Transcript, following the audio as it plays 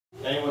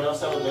Anyone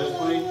else have a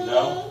nosebleed?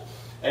 No?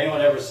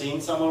 Anyone ever seen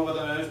someone with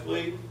a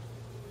nosebleed?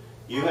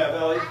 You have,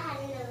 Ellie? I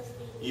had a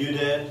nosebleed. You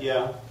did?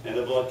 Yeah. And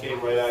the blood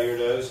came right out of your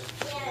nose?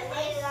 Yeah, I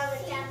landed on the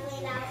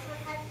trampoline house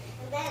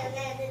and then it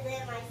landed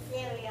in my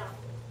cereal.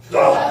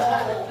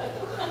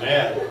 Oh.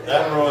 Man,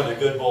 that ruined a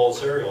good bowl of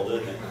cereal,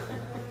 didn't it?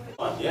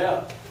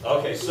 Yeah.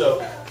 Okay,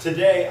 so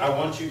today I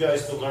want you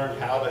guys to learn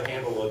how to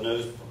handle a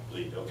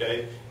nosebleed,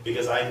 okay?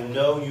 Because I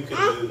know you can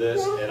do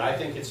this, and I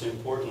think it's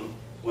important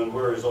when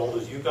we're as old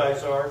as you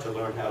guys are to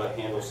learn how to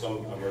handle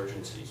some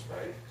emergencies,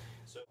 right?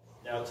 So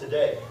now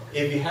today,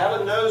 if you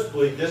have a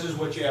nosebleed, this is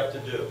what you have to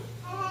do.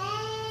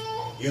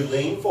 You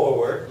lean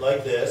forward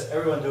like this.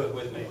 Everyone do it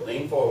with me.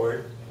 Lean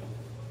forward.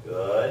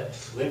 Good.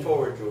 Lean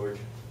forward, George.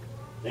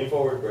 Lean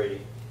forward,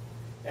 Brady.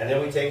 And then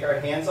we take our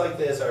hands like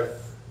this,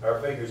 our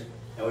fingers,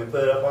 and we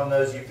put it up on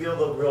those. You feel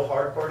the real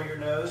hard part of your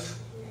nose?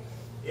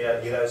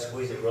 Yeah, you gotta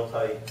squeeze it real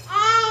tight.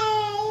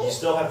 You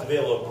still have to be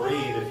able to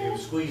breathe. If you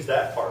squeeze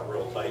that part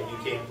real tight, you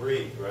can't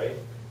breathe, right?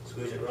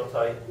 Squeeze it real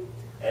tight.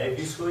 And if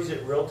you squeeze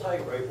it real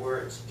tight, right where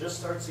it just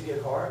starts to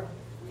get hard,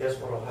 guess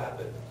what will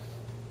happen?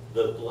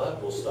 The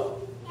blood will stop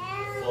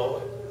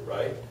flowing,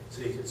 right?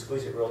 So you can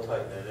squeeze it real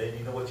tight. And then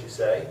you know what you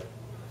say?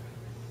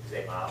 You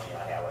say, Mommy,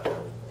 I have a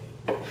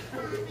nosebleed.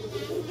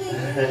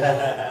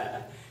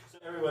 So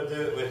everyone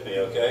do it with me,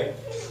 okay?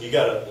 You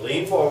gotta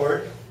lean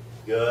forward.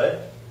 Good.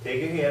 Take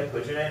your hand,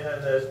 put your hand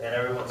on those, and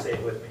everyone say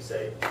it with me.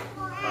 Say,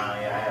 Mommy,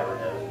 I have a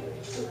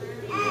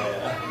nosebleed.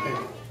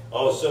 Yeah.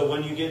 Oh, so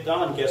when you get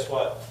done, guess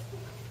what?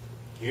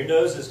 Your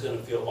nose is going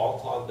to feel all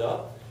clogged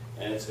up,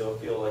 and it's going to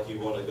feel like you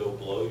want to go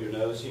blow your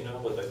nose, you know,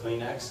 with a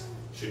Kleenex.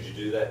 Should you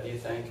do that, do you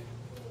think?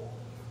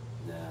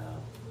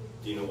 No.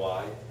 Do you know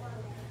why?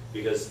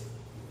 Because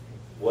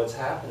what's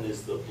happened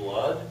is the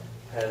blood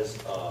has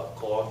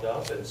clogged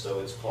up, and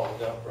so it's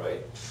clogged up,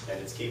 right? And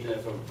it's keeping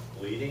it from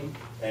bleeding.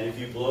 And if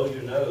you blow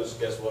your nose,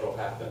 guess what will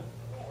happen?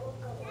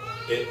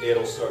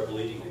 It'll start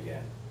bleeding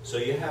again. So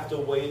you have to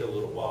wait a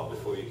little while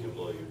before you can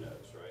blow your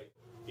nose, right?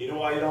 You know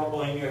why you don't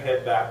lean your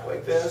head back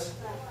like this?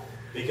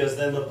 Because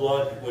then the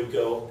blood would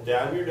go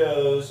down your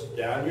nose,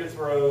 down your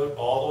throat,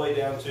 all the way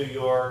down to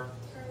your,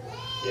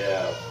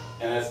 yeah,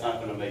 and that's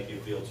not going to make you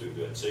feel too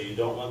good. So you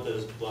don't want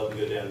this blood to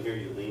go down here.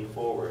 You lean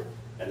forward,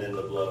 and then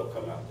the blood will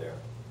come out there.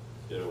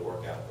 It'll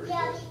work out pretty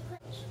good.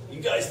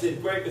 You guys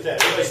did great with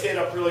that. Everybody stand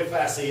up really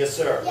fast. Say yes,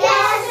 sir.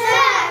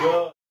 Yes, sir.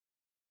 Good.